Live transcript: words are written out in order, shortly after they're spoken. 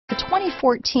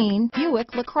2014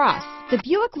 Buick LaCrosse. The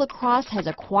Buick LaCrosse has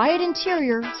a quiet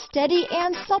interior, steady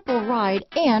and supple ride,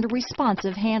 and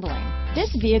responsive handling.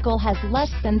 This vehicle has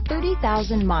less than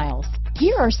 30,000 miles.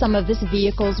 Here are some of this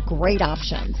vehicle's great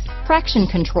options: traction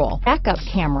control, backup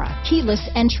camera, keyless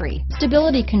entry,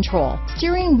 stability control,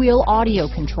 steering wheel audio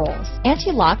controls,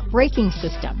 anti-lock braking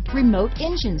system, remote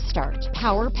engine start,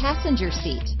 power passenger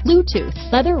seat, Bluetooth,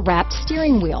 leather-wrapped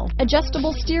steering wheel,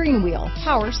 adjustable steering wheel,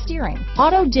 power steering,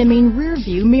 auto-dimming rear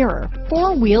view mirror,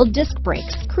 four-wheel disc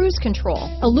brakes, cruise control,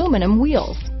 aluminum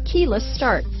wheels, keyless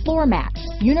start, floor mats,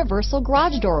 universal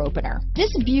garage door opener.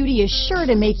 This beauty is sure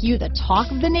to make you the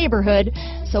talk of the neighborhood,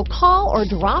 so call or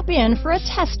drop in for a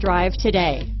test drive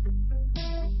today.